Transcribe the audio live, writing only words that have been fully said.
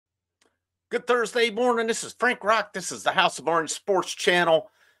Good Thursday morning. This is Frank Rock. This is the House of Orange Sports Channel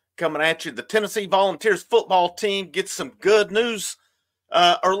coming at you. The Tennessee Volunteers football team gets some good news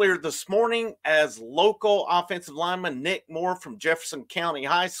earlier this morning as local offensive lineman Nic Moore from Jefferson County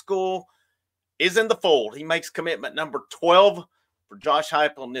High School is in the fold. He makes commitment number 12 for Josh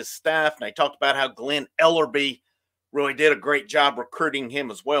Heupel and his staff. And they talked about how Glenn Ellerby really did a great job recruiting him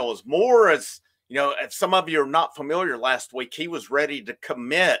as well. As Moore, as you know, if some of you are not familiar, last week he was ready to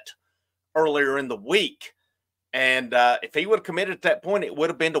commit earlier in the week. And if he would have committed at that point, it would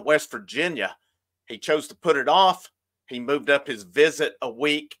have been to West Virginia. He chose to put it off. He moved up his visit a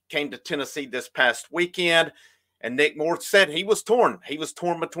week, came to Tennessee this past weekend. And Nic Moore said he was torn. He was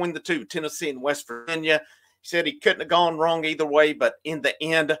torn between the two, Tennessee and West Virginia. He said he couldn't have gone wrong either way, but in the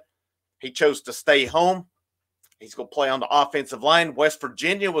end, he chose to stay home. He's going to play on the offensive line. West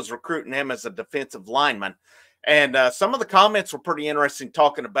Virginia was recruiting him as a defensive lineman. And some of the comments were pretty interesting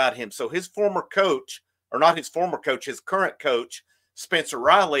talking about him. So his former coach, or not his former coach, his current coach, Spencer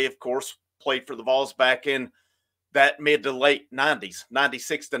Riley, of course, played for the Vols back in that mid to late 90s,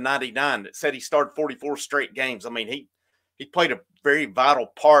 96 to 99. It said he started 44 straight games. I mean, he played a very vital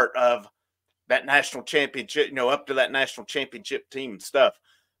part of that national championship, you know, up to that national championship team and stuff.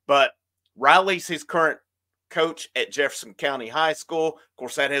 But Riley's his current coach at Jefferson County High School. Of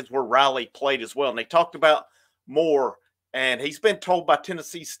course, that is where Riley played as well. And they talked about Moore, and he's been told by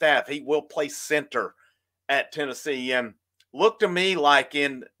Tennessee staff he will play center at Tennessee. And looked to me like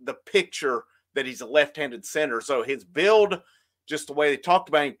in the picture that he's a left-handed center. So his build, just the way they talked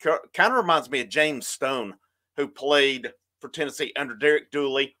about him, kind of reminds me of James Stone, who played for Tennessee under Derek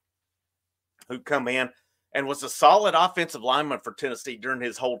Dooley, who come in and was a solid offensive lineman for Tennessee during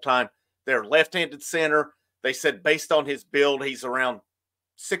his whole time. They're left-handed center. They said based on his build, he's around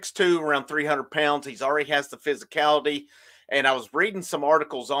 6'2", around 300 pounds. He's already has the physicality. And I was reading some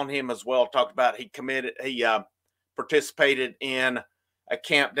articles on him as well. Talked about he participated in a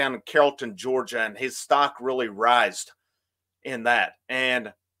camp down in Carrollton, Georgia, and his stock really rised in that.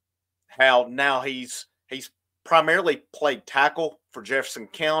 And how now he's primarily played tackle for Jefferson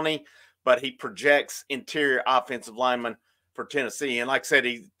County, but he projects interior offensive lineman for Tennessee. And like I said,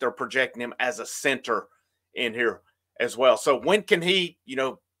 they're projecting him as a center in here as well. So when can he,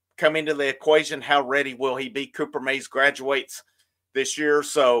 come into the equation? How ready will he be? Cooper Mays graduates this year.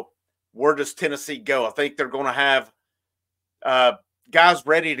 So where does Tennessee go? I think they're going to have guys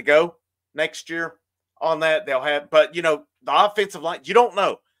ready to go next year on that. They'll have, but the offensive line, you don't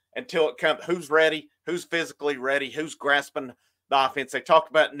know until it comes. Who's ready? Who's physically ready? Who's grasping the offense? They talked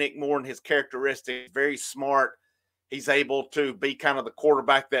about Nic Moore and his characteristics. Very smart. He's able to be kind of the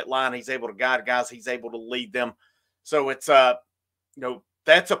quarterback of that line. He's able to guide guys. He's able to lead them. So it's,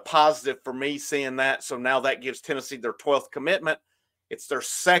 that's a positive for me seeing that. So now that gives Tennessee their 12th commitment. It's their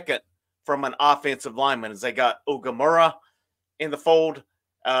second from an offensive lineman as they got Ugamura in the fold.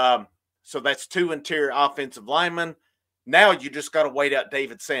 So that's two interior offensive linemen. Now you just got to wait out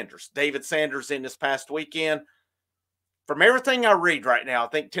David Sanders. David Sanders in this past weekend. From everything I read right now, I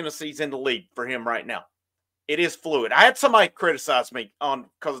think Tennessee's in the lead for him right now. It is fluid. I had somebody criticize me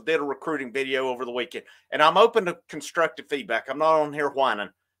because I did a recruiting video over the weekend, and I'm open to constructive feedback. I'm not on here whining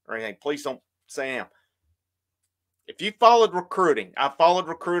or anything. Please don't say I am. If you followed recruiting, I followed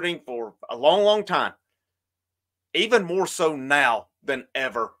recruiting for a long, long time. Even more so now than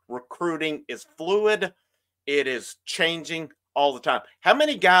ever. Recruiting is fluid. It is changing all the time. How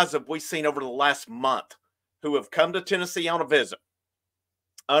many guys have we seen over the last month who have come to Tennessee on a visit,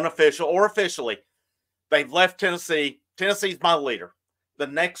 unofficial or officially? They've left Tennessee. Tennessee's my leader. The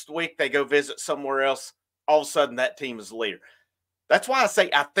next week they go visit somewhere else. All of a sudden that team is the leader. That's why I say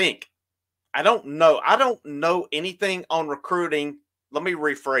I think. I don't know. I don't know anything on recruiting. Let me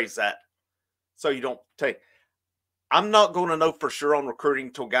rephrase that so you don't take. I'm not going to know for sure on recruiting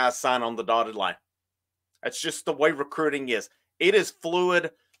until guys sign on the dotted line. That's just the way recruiting is. It is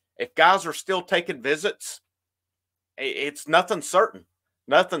fluid. If guys are still taking visits, it's nothing certain.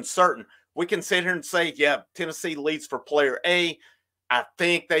 Nothing certain. We can sit here and say, yeah, Tennessee leads for player A. I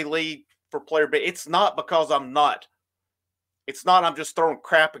think they lead for player B. It's not because I'm not. It's not I'm just throwing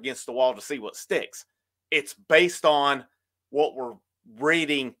crap against the wall to see what sticks. It's based on what we're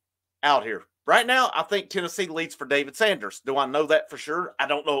reading out here. Right now, I think Tennessee leads for David Sanders. Do I know that for sure? I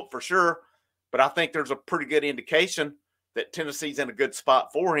don't know it for sure, but I think there's a pretty good indication that Tennessee's in a good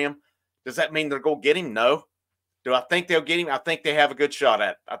spot for him. Does that mean they're going to get him? No. Do I think they'll get him? I think they have a good shot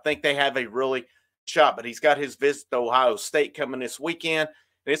at it. I think they have a really shot, but he's got his visit to Ohio State coming this weekend,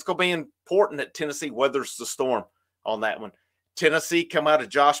 and it's going to be important that Tennessee weathers the storm on that one. Tennessee come out of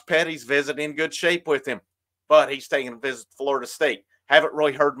Josh Petty's visit in good shape with him, but he's taking a visit to Florida State. Haven't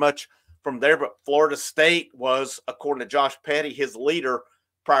really heard much from there. But Florida State was, according to Josh Petty, his leader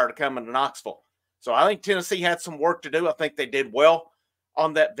prior to coming to Knoxville. So I think Tennessee had some work to do. I think they did well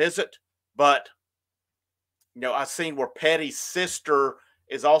on that visit. But, I've seen where Petty's sister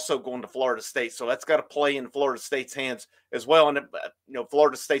is also going to Florida State. So that's got to play in Florida State's hands as well. And,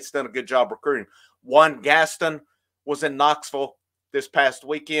 Florida State's done a good job recruiting. Juan Gaston was in Knoxville this past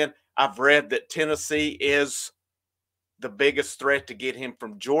weekend. I've read that Tennessee is the biggest threat to get him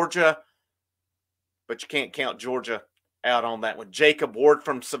from Georgia, but you can't count Georgia out on that one. Jacob Ward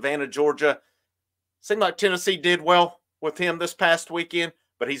from Savannah, Georgia. Seemed like Tennessee did well with him this past weekend,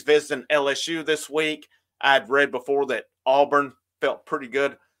 but he's visiting LSU this week. I'd read before that Auburn felt pretty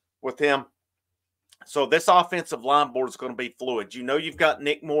good with him. So this offensive line board is going to be fluid. You've got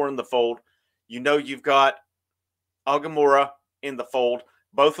Nic Moore in the fold. You've got Agamura in the fold.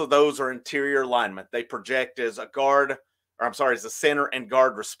 Both of those are interior linemen. They project as as a center and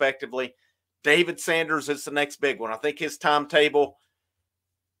guard respectively. David Sanders is the next big one. I think his timetable,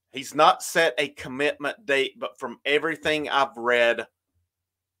 he's not set a commitment date, but from everything I've read,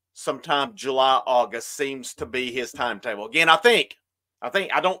 sometime July, August seems to be his timetable. Again, I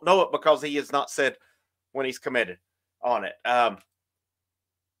don't know it because he has not said when he's committed on it. And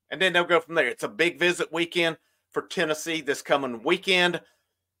then they'll go from there. It's a big visit weekend for Tennessee this coming weekend.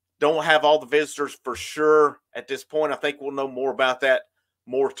 Don't have all the visitors for sure at this point. I think we'll know more about that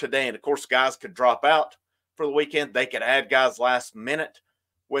more today. And, of course, guys could drop out for the weekend. They could add guys last minute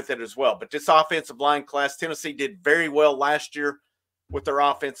with it as well. But this offensive line class, Tennessee did very well last year with their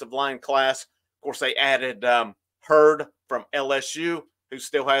offensive line class. Of course, they added Hurd from LSU, who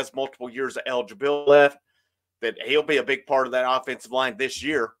still has multiple years of eligibility left, that he'll be a big part of that offensive line this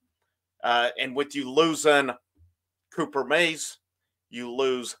year. And with you losing Cooper Mays, you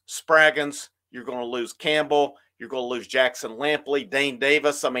lose Spraggins, you're going to lose Campbell, you're going to lose Jackson Lampley, Dane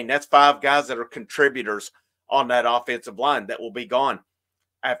Davis. I mean, that's 5 guys that are contributors on that offensive line that will be gone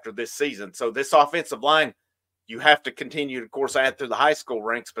after this season. So this offensive line, you have to continue to, of course, add through the high school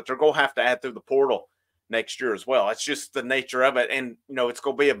ranks, but they're going to have to add through the portal next year as well. It's just the nature of it. And, it's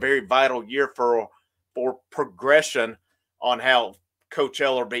going to be a very vital year for progression on how Coach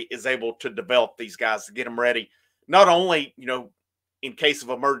Ellerby is able to develop these guys to get them ready, not only, in case of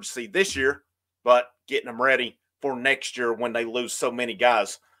emergency this year, but getting them ready for next year when they lose so many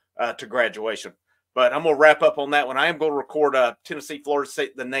guys to graduation. But I'm going to wrap up on that one. I am going to record Tennessee, Florida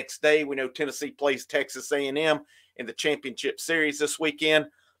State the next day. We know Tennessee plays Texas A&M in the championship series this weekend.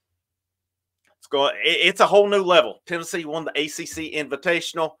 It's a whole new level. Tennessee won the ACC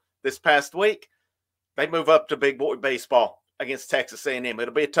Invitational this past week. They move up to big boy baseball against Texas A&M.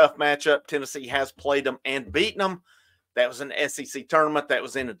 It'll be a tough matchup. Tennessee has played them and beaten them. That was an SEC tournament. That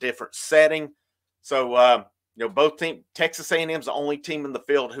was in a different setting. So, both teams, Texas A&M is the only team in the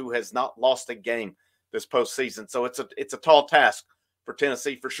field who has not lost a game this postseason. So it's a tall task for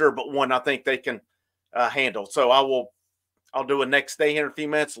Tennessee for sure, but one I think they can handle. So I'll do a next day here in a few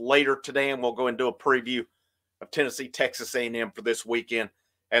minutes later today, and we'll go and do a preview of Tennessee, Texas A&M for this weekend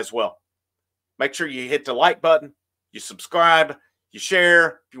as well. Make sure you hit the like button, you subscribe, you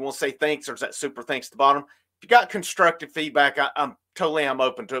share. If you want to say thanks, there's that super thanks at the bottom. If you got constructive feedback, I'm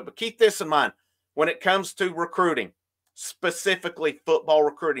open to it. But keep this in mind. When it comes to recruiting, specifically football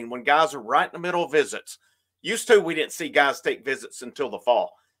recruiting, when guys are right in the middle of visits, used to we didn't see guys take visits until the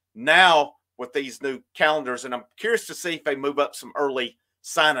fall. Now, with these new calendars, and I'm curious to see if they move up some early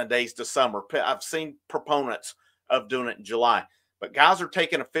signing days to summer. I've seen proponents of doing it in July. But guys are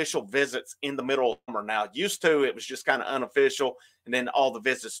taking official visits in the middle of summer now. Used to, it was just kind of unofficial, and then all the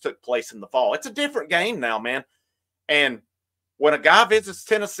visits took place in the fall. It's a different game now, man. And when a guy visits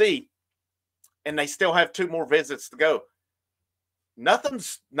Tennessee and they still have 2 more visits to go,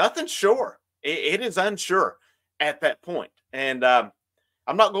 nothing's sure. It is unsure at that point. And I'm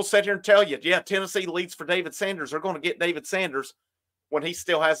not going to sit here and tell you, Tennessee leads for David Sanders. They're going to get David Sanders when he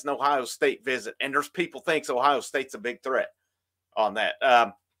still has an Ohio State visit. And there's people thinks Ohio State's a big threat on that.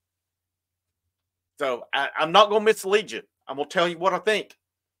 So I'm not going to mislead you. I'm going to tell you what I think.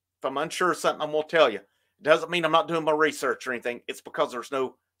 If I'm unsure of something, I'm going to tell you. It doesn't mean I'm not doing my research or anything. It's because there's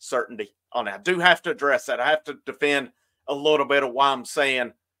no certainty on that. I do have to address that. I have to defend a little bit of why I'm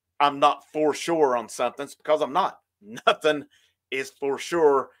saying I'm not for sure on something. It's because I'm not. Nothing is for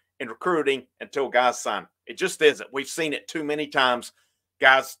sure in recruiting until guys sign. It just isn't. We've seen it too many times.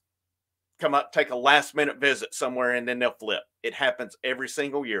 Guys come up, take a last-minute visit somewhere, and then they'll flip. It happens every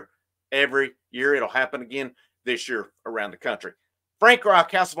single year. Every year it'll happen again this year around the country. Frank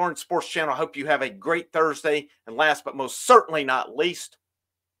Rock, House of Orange Sports Channel. I hope you have a great Thursday. And last but most certainly not least,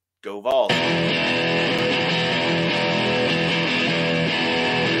 go Vols.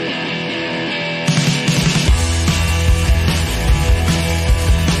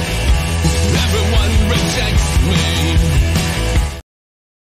 Everyone rejects